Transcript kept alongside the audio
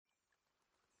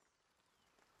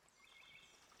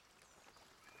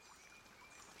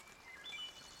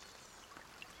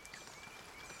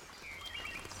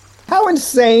How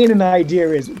insane an idea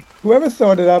is it? Whoever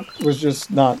thought it up was just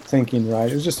not thinking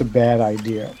right. It was just a bad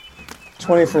idea.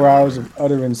 24 hours of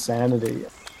utter insanity.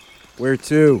 Where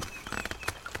to?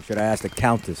 Should I ask the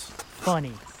Countess?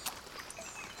 Funny.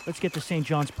 Let's get to St.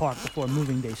 John's Park before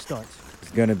moving day starts.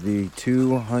 There's gonna be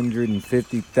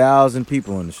 250,000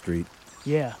 people in the street.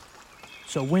 Yeah.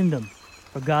 So Wyndham,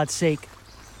 for God's sake,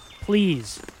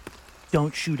 please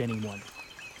don't shoot anyone.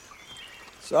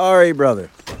 Sorry, brother.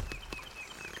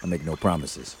 I make no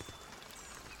promises.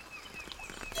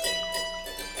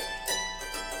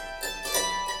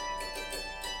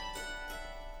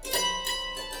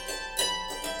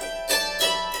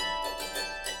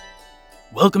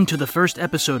 Welcome to the first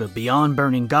episode of Beyond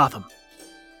Burning Gotham.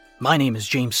 My name is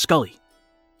James Scully.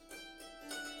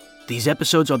 These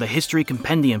episodes are the history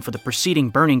compendium for the preceding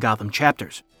Burning Gotham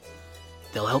chapters.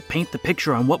 They'll help paint the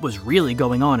picture on what was really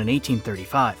going on in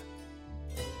 1835.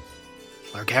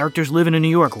 Our characters live in a New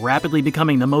York rapidly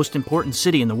becoming the most important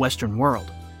city in the Western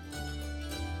world.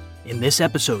 In this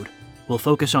episode, we'll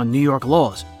focus on New York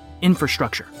laws,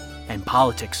 infrastructure, and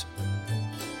politics.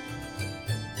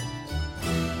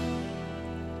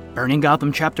 Burning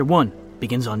Gotham Chapter 1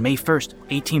 begins on May 1st,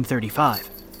 1835.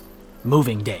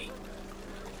 Moving Day.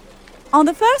 On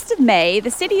the 1st of May,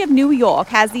 the city of New York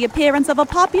has the appearance of a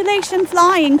population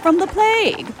flying from the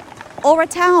plague, or a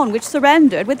town which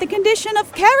surrendered with the condition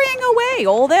of carrying away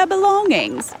all their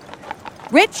belongings.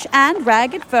 Rich and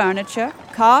ragged furniture,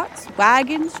 carts,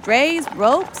 wagons, drays,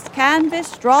 ropes, canvas,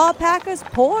 straw packers,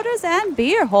 porters, and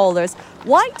beer haulers,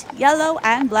 white, yellow,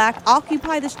 and black,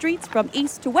 occupy the streets from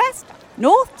east to west,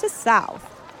 north to south.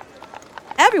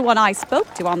 Everyone I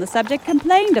spoke to on the subject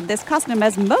complained of this custom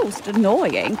as most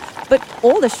annoying, but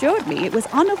all assured me it was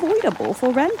unavoidable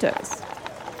for renters.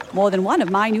 More than one of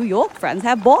my New York friends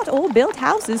have bought or built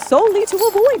houses solely to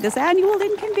avoid this annual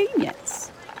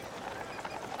inconvenience.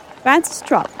 Francis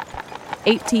Trump,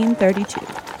 1832.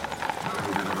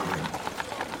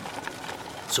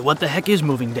 So what the heck is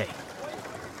moving day?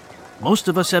 Most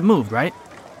of us have moved, right?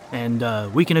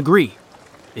 And we can agree,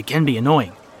 it can be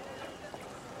annoying.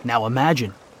 Now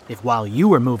imagine if while you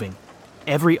were moving,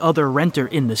 every other renter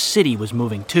in the city was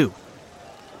moving too.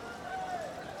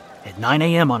 At 9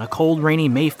 a.m. on a cold, rainy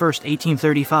May 1st,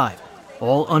 1835,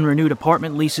 all unrenewed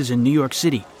apartment leases in New York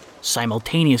City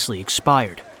simultaneously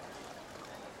expired.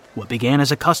 What began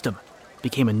as a custom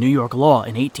became a New York law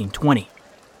in 1820.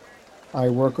 I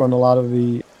work on a lot of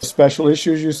the special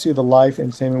issues you see, the Life,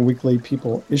 Entertainment Weekly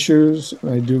People issues.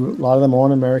 I do a lot of them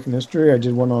on American history. I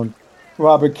did one on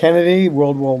Robert Kennedy,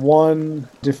 World War I,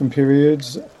 different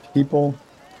periods, people.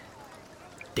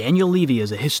 Daniel Levy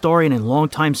is a historian and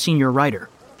longtime senior writer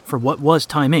for what was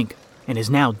Time Inc. and is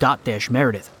now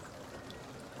Meredith.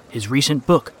 His recent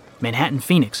book, Manhattan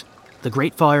Phoenix, The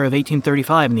Great Fire of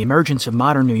 1835 and the Emergence of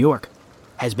Modern New York,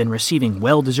 has been receiving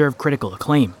well-deserved critical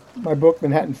acclaim. My book,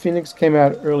 Manhattan Phoenix, came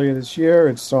out earlier this year.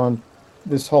 It's on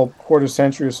this whole quarter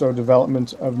century or so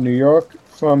development of New York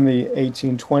from the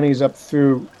 1820s up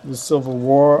through the Civil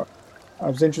War. I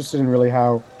was interested in really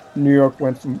how New York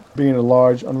went from being a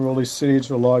large, unruly city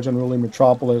to a large, unruly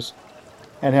metropolis,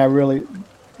 and how really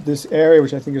this area,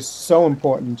 which I think is so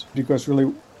important because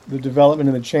really the development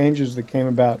and the changes that came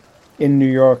about in New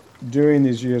York during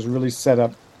these years really set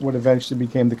up what eventually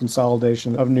became the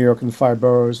consolidation of New York and 5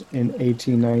 boroughs in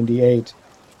 1898.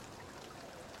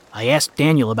 I asked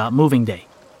Daniel about moving day.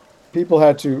 People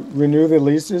had to renew their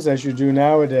leases as you do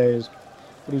nowadays.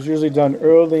 It was usually done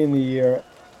early in the year.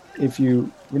 If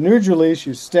you renewed your lease,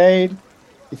 you stayed.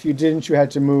 If you didn't, you had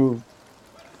to move.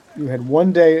 You had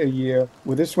one day a year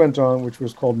where this went on, which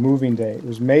was called moving day. It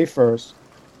was May 1st.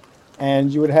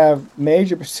 And you would have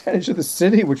major percentage of the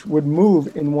city which would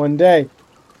move in one day.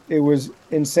 It was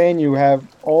insane. You have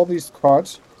all these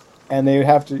carts, and they would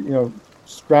have to,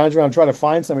 scrounge around, try to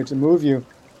find somebody to move you.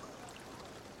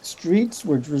 Streets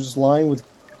were just lined with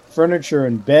furniture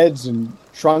and beds and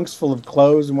trunks full of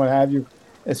clothes and what have you,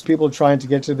 as people trying to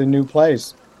get to the new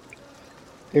place.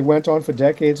 It went on for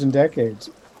decades and decades.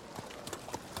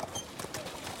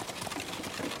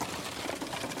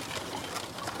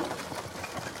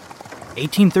 In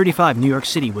 1835, New York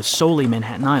City was solely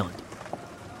Manhattan Island.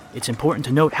 It's important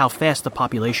to note how fast the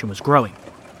population was growing.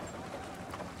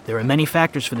 There are many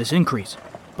factors for this increase,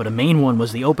 but a main one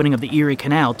was the opening of the Erie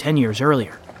Canal 10 years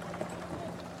earlier.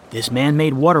 This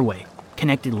man-made waterway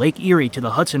connected Lake Erie to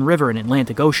the Hudson River and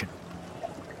Atlantic Ocean.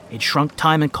 It shrunk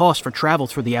time and cost for travel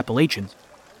through the Appalachians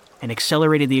and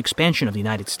accelerated the expansion of the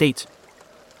United States.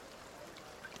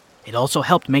 It also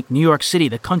helped make New York City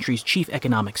the country's chief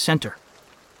economic center.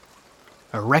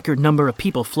 A record number of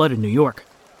people flooded New York.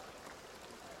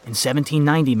 In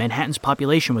 1790, Manhattan's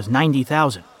population was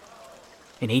 90,000,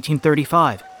 In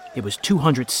 1835, it was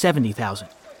 270,000.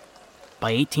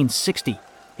 By 1860,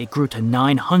 it grew to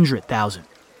 900,000.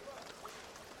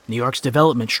 New York's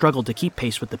development struggled to keep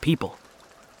pace with the people.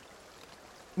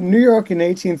 New York in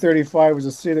 1835 was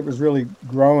a city that was really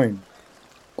growing.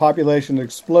 Population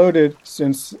exploded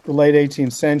since the late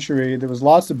 18th century. There was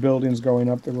lots of buildings going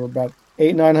up. There were about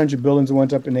 900 buildings that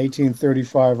went up in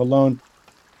 1835 alone.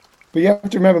 But you have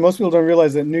to remember, most people don't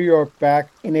realize that New York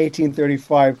back in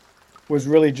 1835 was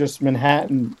really just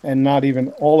Manhattan and not even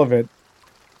all of it.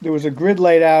 There was a grid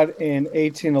laid out in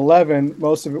 1811.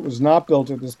 Most of it was not built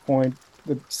at this point.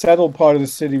 The settled part of the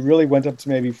city really went up to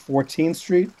maybe 14th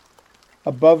Street.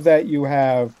 Above that, you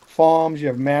have farms, you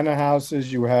have manor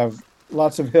houses, you have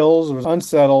lots of hills. It was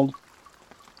unsettled.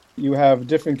 You have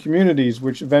different communities,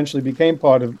 which eventually became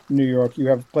part of New York. You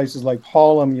have places like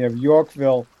Harlem, you have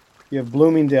Yorkville, you have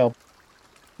Bloomingdale.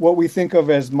 What we think of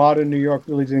as modern New York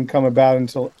really didn't come about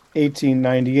until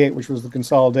 1898, which was the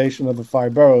consolidation of the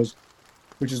 5 boroughs,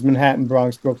 which is Manhattan,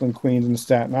 Bronx, Brooklyn, Queens, and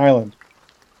Staten Island.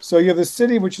 So you have the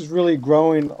city, which is really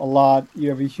growing a lot. You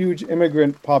have a huge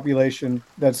immigrant population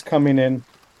that's coming in.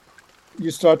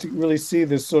 You start to really see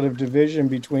this sort of division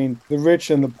between the rich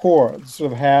and the poor,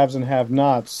 sort of haves and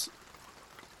have-nots.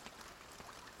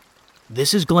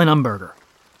 This is Glenn Umberger.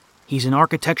 He's an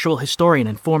architectural historian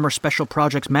and former special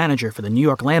projects manager for the New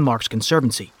York Landmarks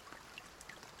Conservancy.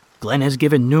 Glenn has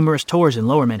given numerous tours in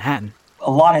Lower Manhattan.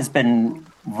 A lot has been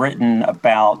written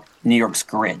about New York's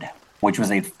grid, which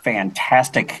was a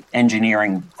fantastic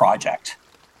engineering project.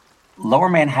 Lower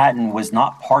Manhattan was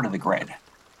not part of the grid.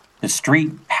 The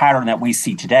street pattern that we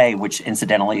see today, which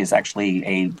incidentally is actually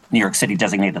a New York City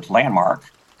designated landmark,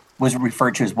 was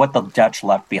referred to as what the Dutch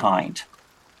left behind.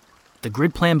 The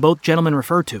grid plan both gentlemen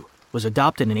referred to was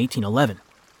adopted in 1811.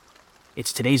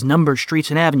 It's today's numbered streets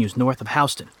and avenues north of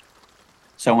Houston.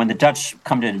 So when the Dutch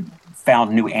come to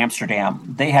found New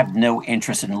Amsterdam, they have no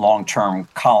interest in long-term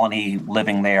colony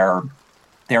living there.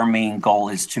 Their main goal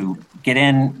is to get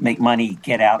in, make money,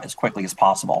 get out as quickly as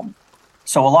possible.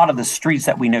 So a lot of the streets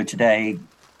that we know today,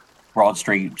 Broad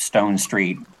Street, Stone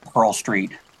Street, Pearl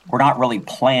Street, were not really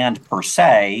planned per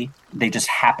se. They just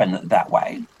happened that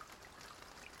way.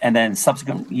 And then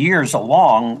subsequent years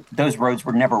along, those roads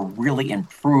were never really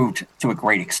improved to a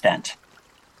great extent.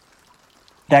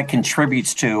 That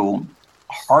contributes to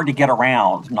hard to get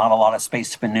around, not a lot of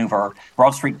space to maneuver.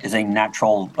 Broad Street is a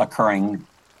natural occurring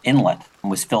inlet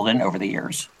and was filled in over the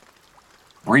years.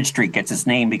 Bridge Street gets its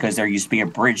name because there used to be a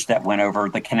bridge that went over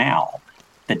the canal.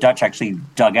 The Dutch actually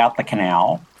dug out the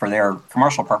canal for their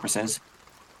commercial purposes,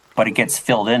 but it gets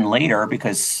filled in later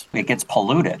because it gets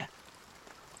polluted.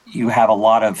 You have a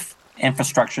lot of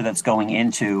infrastructure that's going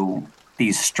into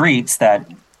these streets that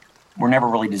were never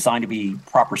really designed to be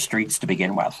proper streets to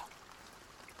begin with.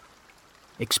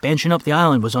 Expansion up the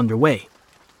island was underway,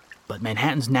 but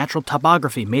Manhattan's natural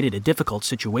topography made it a difficult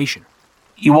situation.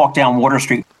 You walk down Water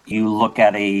Street, you look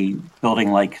at a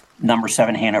building like number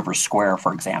 7 Hanover Square,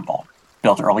 for example,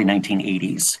 built early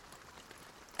 1980s.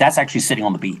 That's actually sitting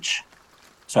on the beach.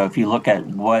 So if you look at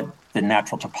what the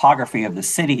natural topography of the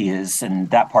city is in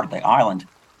that part of the island,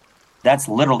 that's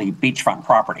literally beachfront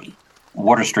property.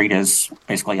 Water Street is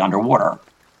basically underwater.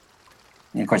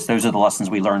 And of course, those are the lessons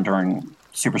we learned during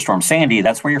Superstorm Sandy.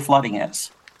 That's where your flooding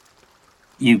is.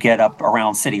 You get up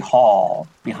around City Hall.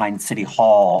 Behind City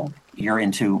Hall, you're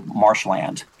into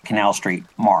marshland, Canal Street,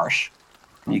 marsh.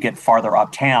 You get farther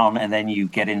uptown, and then you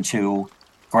get into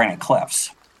Granite Cliffs.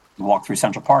 You walk through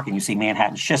Central Park, and you see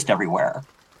Manhattan schist everywhere.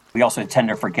 We also tend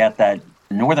to forget that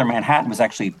northern Manhattan was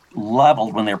actually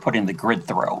leveled when they were putting the grid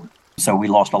through. So we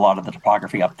lost a lot of the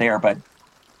topography up there. But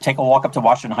take a walk up to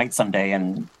Washington Heights someday,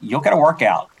 and you'll get a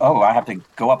workout. Oh, I have to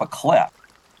go up a cliff.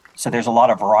 So there's a lot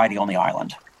of variety on the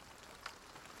island.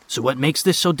 So what makes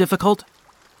this so difficult?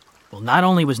 Well, not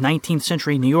only was 19th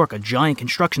century New York a giant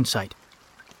construction site,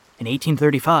 in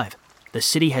 1835, the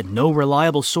city had no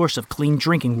reliable source of clean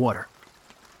drinking water.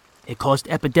 It caused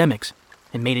epidemics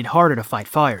and made it harder to fight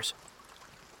fires.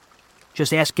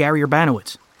 Just ask Gary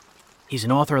Urbanowitz. He's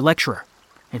an author, lecturer,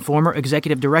 and former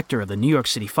executive director of the New York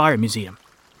City Fire Museum.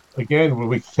 Again, when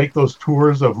we take those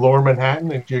tours of Lower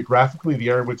Manhattan and geographically the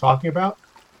area we're talking about,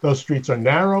 those streets are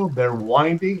narrow, they're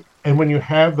windy, and when you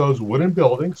have those wooden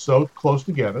buildings so close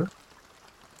together,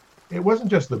 it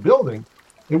wasn't just the building,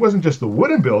 it wasn't just the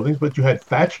wooden buildings, but you had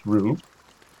thatched roofs.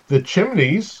 The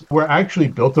chimneys were actually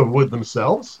built of wood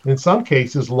themselves, in some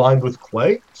cases lined with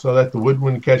clay so that the wood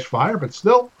wouldn't catch fire, but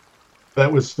still,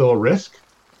 that was still a risk.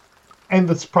 And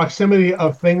the proximity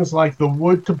of things like the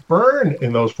wood to burn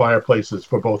in those fireplaces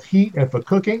for both heat and for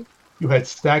cooking. You had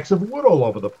stacks of wood all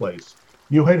over the place.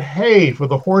 You had hay for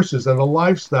the horses and the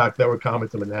livestock that were common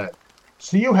to Manhattan.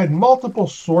 So you had multiple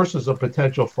sources of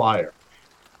potential fire.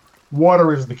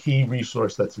 Water is the key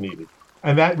resource that's needed.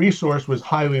 And that resource was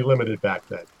highly limited back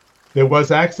then. There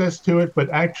was access to it, but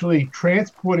actually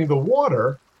transporting the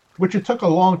water, which it took a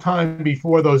long time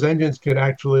before those engines could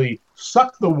actually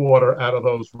suck the water out of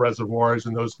those reservoirs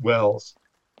and those wells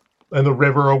and the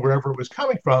river or wherever it was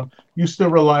coming from, you still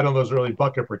relied on those early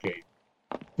bucket brigades.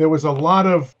 There was a lot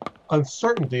of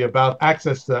uncertainty about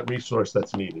access to that resource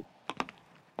that's needed.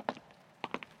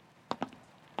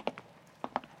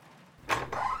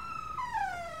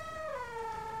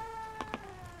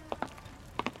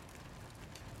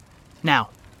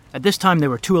 Now, at this time there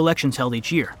were 2 elections held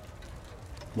each year.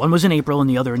 One was in April and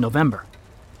the other in November.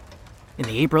 In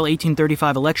the April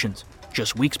 1835 elections,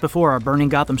 just weeks before our Burning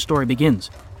Gotham story begins,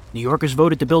 New Yorkers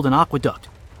voted to build an aqueduct,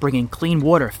 bringing clean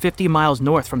water 50 miles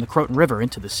north from the Croton River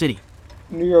into the city.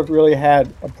 New York really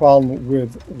had a problem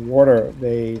with water.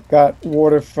 They got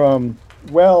water from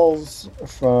wells,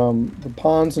 from the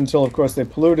ponds until, of course, they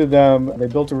polluted them. They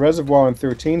built a reservoir on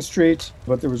 13th Street,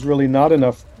 but there was really not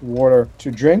enough water to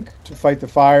drink, to fight the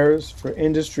fires, for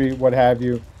industry, what have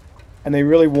you. And they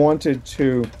really wanted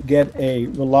to get a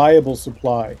reliable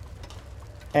supply.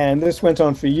 And this went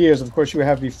on for years. Of course,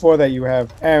 before that, you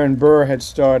have Aaron Burr had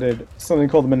started something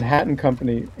called the Manhattan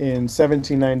Company in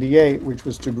 1798, which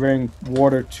was to bring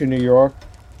water to New York.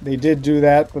 They did do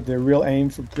that, but their real aim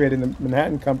for creating the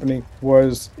Manhattan Company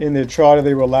was in their charter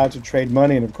they were allowed to trade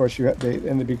money. And of course, they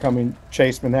ended up becoming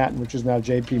Chase Manhattan, which is now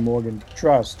J.P. Morgan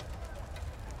Trust.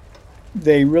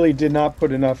 They really did not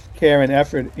put enough care and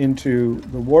effort into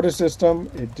the water system.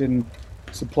 It didn't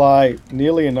supply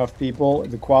nearly enough people.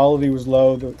 The quality was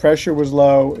low, the pressure was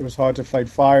low. It was hard to fight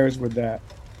fires with that.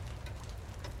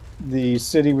 The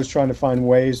city was trying to find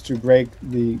ways to break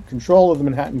the control of the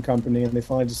Manhattan Company, and they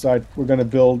finally decided we're going to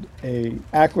build an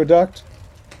aqueduct.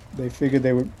 They figured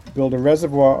they would build a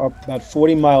reservoir up about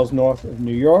 40 miles north of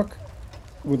New York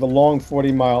with a long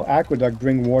 40-mile aqueduct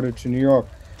bring water to New York.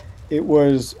 It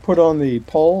was put on the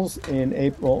polls in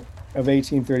April of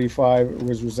 1835. It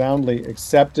was resoundingly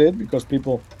accepted because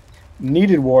people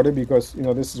needed water because,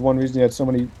 this is one reason you had so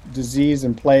many disease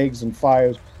and plagues and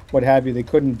fires, what have you. They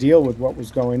couldn't deal with what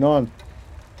was going on.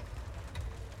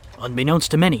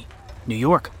 Unbeknownst to many, New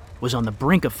York was on the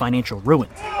brink of financial ruin.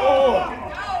 Oh,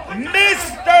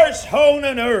 Mr. Hone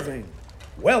and Irving,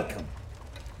 welcome.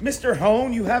 Mr.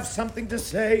 Hone, you have something to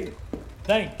say?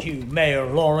 Thank you, Mayor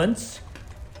Lawrence.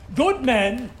 Good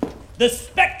men, the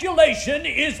speculation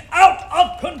is out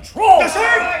of control. Yes, sir.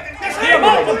 Yes, sir. The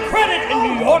amount of credit in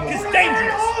New York is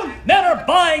dangerous. Men are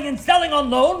buying and selling on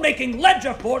loan, making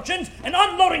ledger fortunes, and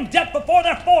unloading debt before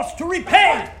they're forced to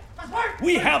repay.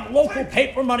 We have local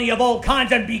paper money of all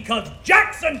kinds, and because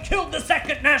Jackson killed the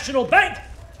Second National Bank,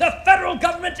 the federal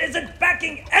government isn't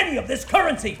backing any of this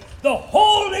currency. The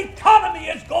whole economy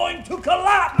is going to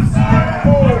collapse.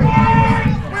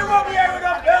 We won't be able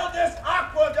to build this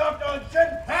aqueduct on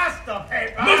gin pasta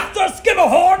paper. Mr.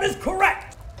 Skimmerhorn is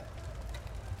correct.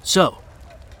 So,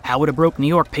 how would a broke New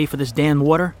York pay for this damn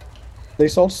water? They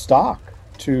sold stock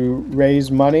to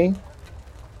raise money.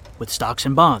 With stocks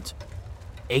and bonds,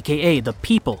 a.k.a. the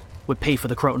people would pay for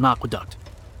the Croton Aqueduct.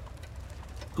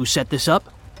 Who set this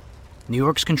up? New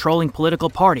York's controlling political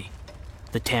party,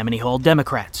 the Tammany Hall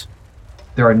Democrats.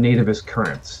 There are nativist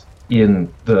currents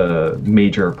in the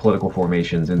major political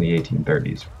formations in the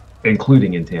 1830s,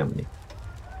 including in Tammany.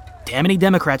 Tammany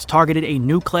Democrats targeted a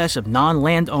new class of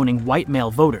non-land-owning white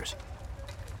male voters.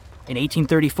 In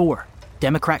 1834,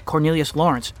 Democrat Cornelius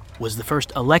Lawrence was the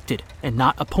first elected and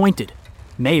not appointed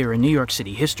mayor in New York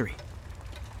City history.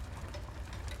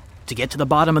 To get to the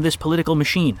bottom of this political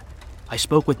machine, I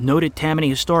spoke with noted Tammany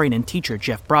historian and teacher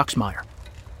Jeff Broxmeyer.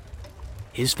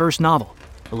 His first novel,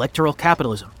 Electoral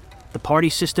Capitalism, The Party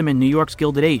System in New York's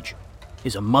Gilded Age,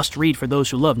 is a must-read for those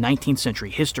who love 19th century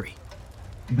history.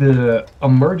 The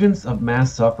emergence of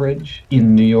mass suffrage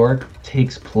in New York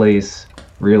takes place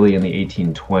really in the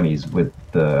 1820s with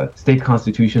the state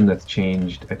constitution that's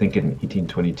changed, I think, in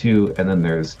 1822, and then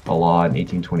there's a law in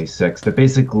 1826 that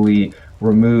basically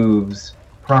removes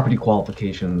property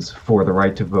qualifications for the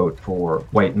right to vote for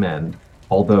white men,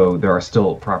 although there are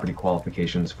still property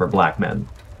qualifications for black men.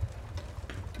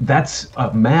 That's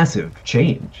a massive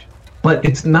change, but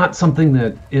it's not something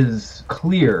that is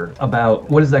clear about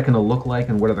what is that going to look like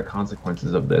and what are the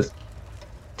consequences of this.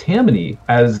 Tammany,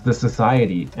 as the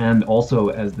society and also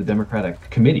as the Democratic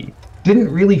Committee,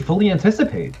 didn't really fully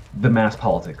anticipate the mass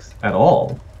politics at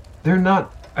all. They're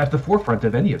not at the forefront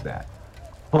of any of that.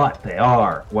 But they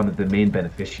are one of the main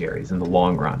beneficiaries in the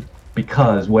long run.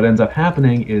 Because what ends up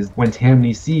happening is when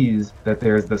Tammany sees that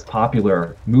there's this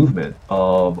popular movement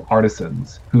of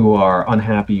artisans who are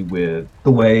unhappy with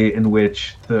the way in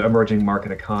which the emerging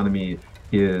market economy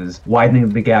is widening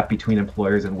the gap between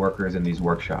employers and workers in these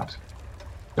workshops,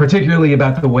 particularly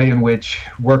about the way in which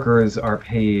workers are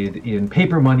paid in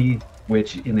paper money,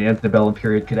 which in the antebellum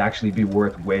period could actually be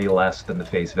worth way less than the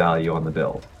face value on the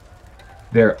bill.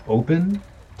 They're open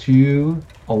to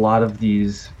a lot of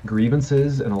these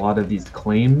grievances and a lot of these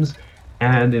claims,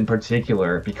 and in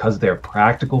particular, because they're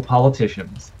practical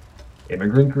politicians,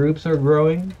 immigrant groups are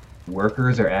growing,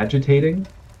 workers are agitating.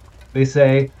 They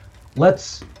say,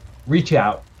 let's reach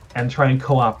out and try and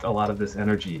co-opt a lot of this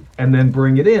energy, and then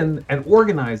bring it in and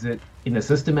organize it in a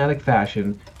systematic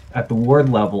fashion at the ward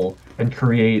level and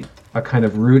create a kind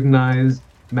of routinized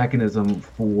mechanism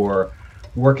for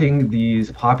working these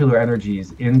popular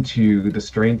energies into the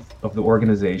strength of the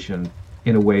organization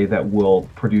in a way that will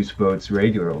produce votes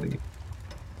regularly.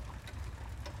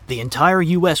 The entire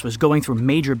U.S. was going through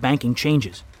major banking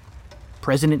changes.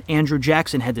 President Andrew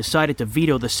Jackson had decided to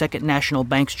veto the Second National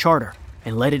Bank's charter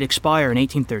and let it expire in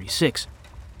 1836.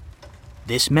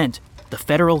 This meant the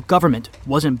federal government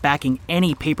wasn't backing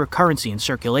any paper currency in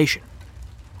circulation.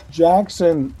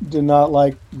 Jackson did not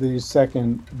like the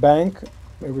Second Bank.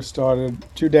 It was started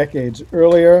 2 decades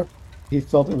earlier. He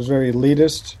felt it was very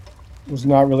elitist. It was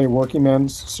not really a working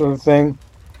man's sort of thing.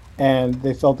 And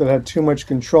they felt it had too much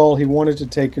control. He wanted to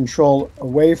take control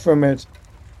away from it.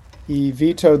 He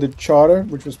vetoed the charter,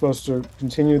 which was supposed to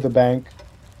continue the bank.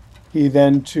 He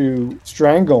then, to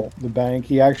strangle the bank,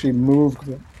 he actually moved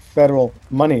the federal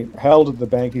money held at the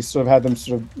bank. He sort of had them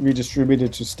sort of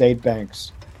redistributed to state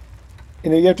banks.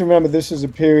 And you have to remember, this is a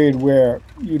period where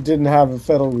you didn't have a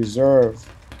Federal Reserve.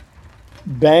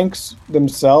 Banks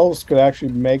themselves could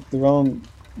actually make their own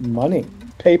money,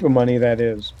 paper money, that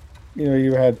is. You know,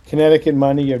 you had Connecticut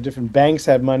money, you have different banks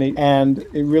had money, and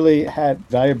it really had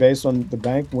value based on the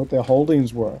bank and what their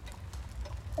holdings were.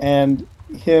 And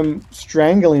him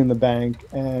strangling the bank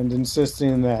and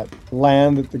insisting that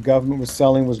land that the government was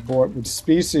selling was bought with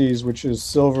species, which is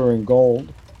silver and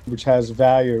gold, which has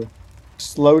value,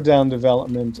 slowed down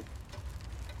development.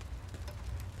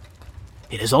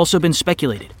 It has also been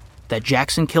speculated that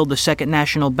Jackson killed the Second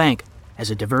National Bank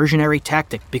as a diversionary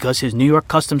tactic because his New York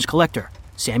customs collector,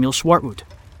 Samuel Swartwout,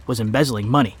 was embezzling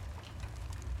money.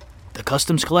 The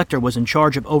customs collector was in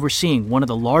charge of overseeing one of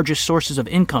the largest sources of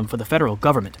income for the federal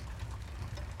government.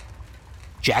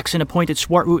 Jackson appointed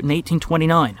Swartwout in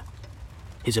 1829.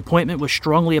 His appointment was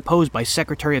strongly opposed by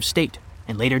Secretary of State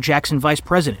and later Jackson Vice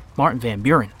President Martin Van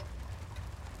Buren.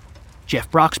 Jeff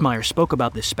Broxmeyer spoke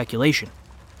about this speculation.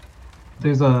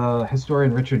 There's a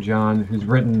historian, Richard John, who's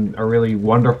written a really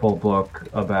wonderful book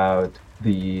about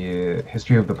the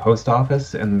history of the post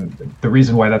office. And the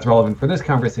reason why that's relevant for this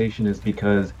conversation is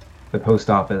because the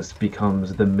post office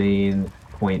becomes the main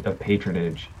point of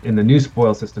patronage in the new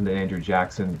spoil system that Andrew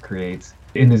Jackson creates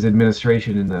in his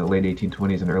administration in the late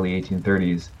 1820s and early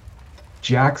 1830s.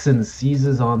 Jackson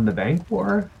seizes on the bank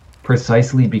war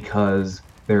precisely because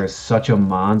there is such a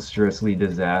monstrously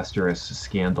disastrous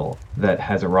scandal that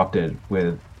has erupted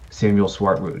with Samuel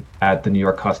Swartwout at the New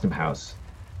York Custom House.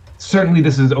 Certainly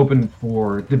this is open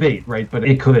for debate, right? But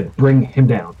it could bring him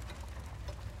down.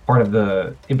 Part of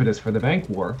the impetus for the bank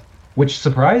war, which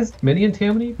surprised many in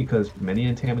Tammany because many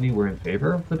in Tammany were in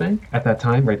favor of the bank at that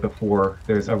time, right before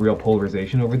there's a real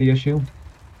polarization over the issue.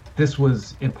 This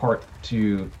was in part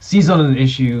to seize on an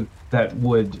issue that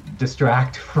would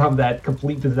distract from that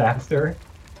complete disaster.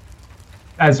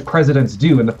 As presidents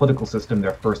do in the political system,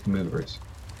 they're first movers.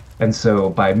 And so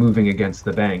by moving against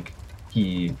the bank,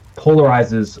 he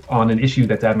polarizes on an issue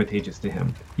that's advantageous to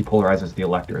him. He polarizes the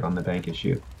electorate on the bank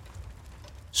issue.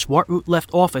 Swartwout left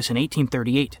office in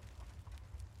 1838.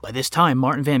 By this time,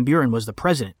 Martin Van Buren was the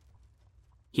president.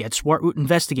 He had Swartwout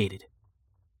investigated.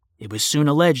 It was soon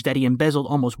alleged that he embezzled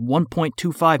almost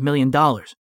 $1.25 million,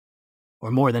 or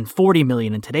more than $40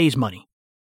 million in today's money.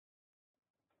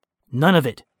 None of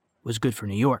it was good for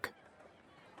New York.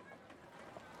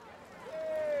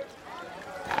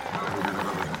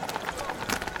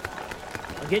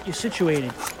 I'll get you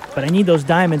situated, but I need those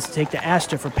diamonds to take to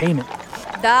Astor for payment.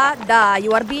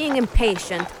 You are being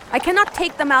impatient. I cannot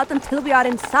take them out until we are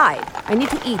inside. I need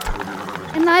to eat.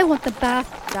 And I want the bath.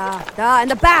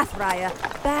 And the bath, Raya.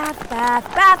 Bath.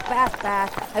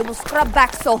 I will scrub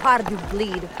back so hard you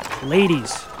bleed.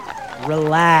 Ladies,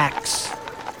 relax.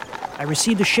 I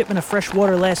received a shipment of fresh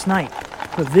water last night.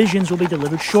 Provisions will be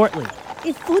delivered shortly.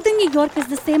 If food in New York is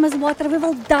the same as water, we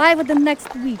will die within the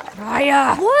next week.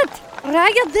 Raya! What?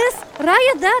 Raya this,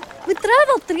 Raya that. We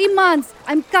traveled 3 months.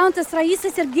 I'm Countess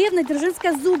Raisa Sergeyevna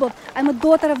Dzerzhinskaya-Zubov. I'm a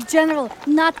daughter of general,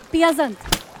 not peasant.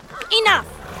 Enough!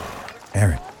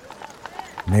 Aaron,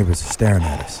 neighbors are staring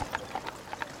at us.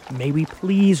 May we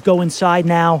please go inside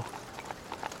now?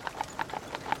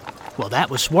 Well, that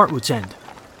was Swartwood's End.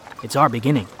 It's our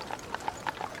beginning.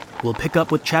 We'll pick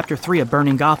up with Chapter 3 of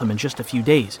Burning Gotham in just a few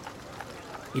days.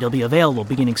 It'll be available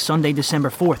beginning Sunday, December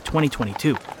 4th,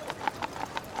 2022.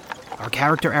 Our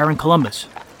character, Aaron Columbus,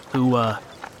 who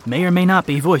may or may not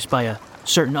be voiced by a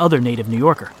certain other native New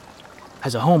Yorker,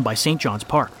 has a home by St. John's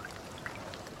Park.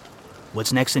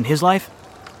 What's next in his life?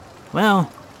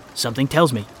 Well, something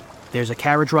tells me there's a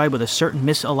carriage ride with a certain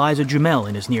Miss Eliza Jumel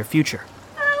in his near future.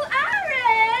 Oh,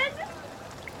 Aaron!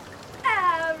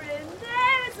 Aaron,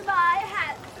 there's my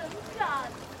handsome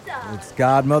godson. It's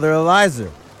Godmother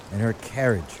Eliza and her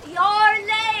carriage. You're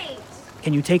late!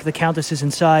 Can you take the Countesses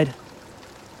inside?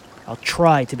 I'll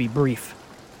try to be brief.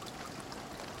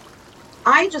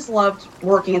 I just loved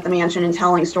working at the mansion and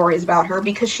telling stories about her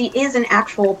because she is an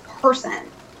actual person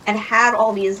and had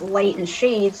all these light and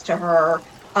shades to her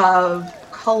of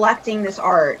collecting this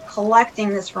art, collecting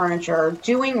this furniture,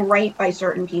 doing right by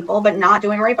certain people, but not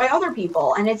doing right by other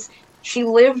people. And she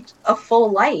lived a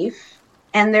full life,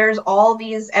 and there's all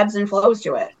these ebbs and flows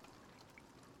to it.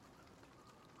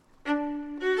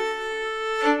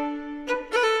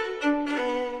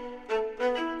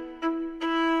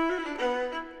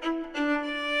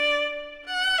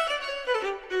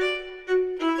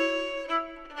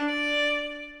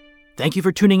 Thank you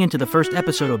for tuning in to the first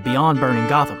episode of Beyond Burning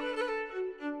Gotham.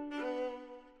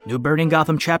 New Burning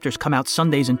Gotham chapters come out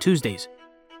Sundays and Tuesdays,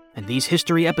 and these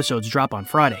history episodes drop on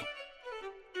Friday.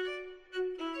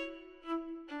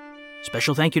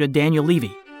 Special thank you to Daniel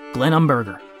Levy, Glenn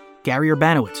Umberger, Gary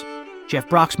Urbanowitz, Jeff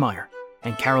Broxmeyer,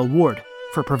 and Carol Ward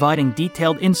for providing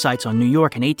detailed insights on New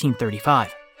York in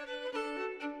 1835.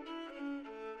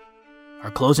 Our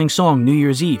closing song, New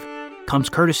Year's Eve, comes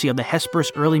courtesy of the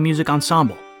Hesperus Early Music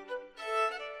Ensemble.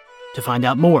 To find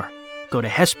out more, go to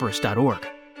hesperus.org.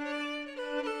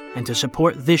 And to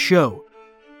support this show,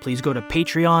 please go to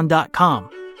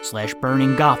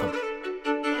patreon.com/burninggotham.